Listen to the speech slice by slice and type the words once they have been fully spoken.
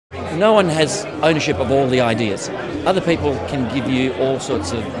no one has ownership of all the ideas. Other people can give you all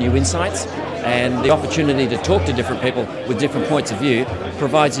sorts of new insights, and the opportunity to talk to different people with different points of view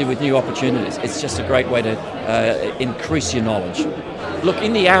provides you with new opportunities. It's just a great way to increase your knowledge. Look,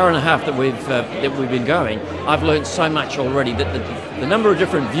 in the hour and a half that we've been going, I've learned so much already that the number of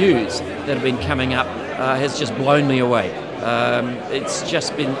different views that have been coming up has just blown me away. It's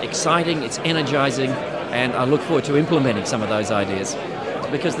just been exciting, it's energizing, and I look forward to implementing some of those ideas.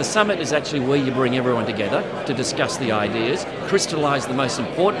 Because the summit is actually where you bring everyone together to discuss the ideas, crystallize the most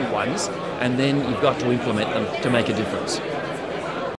important ones, and then you've got to implement them to make a difference.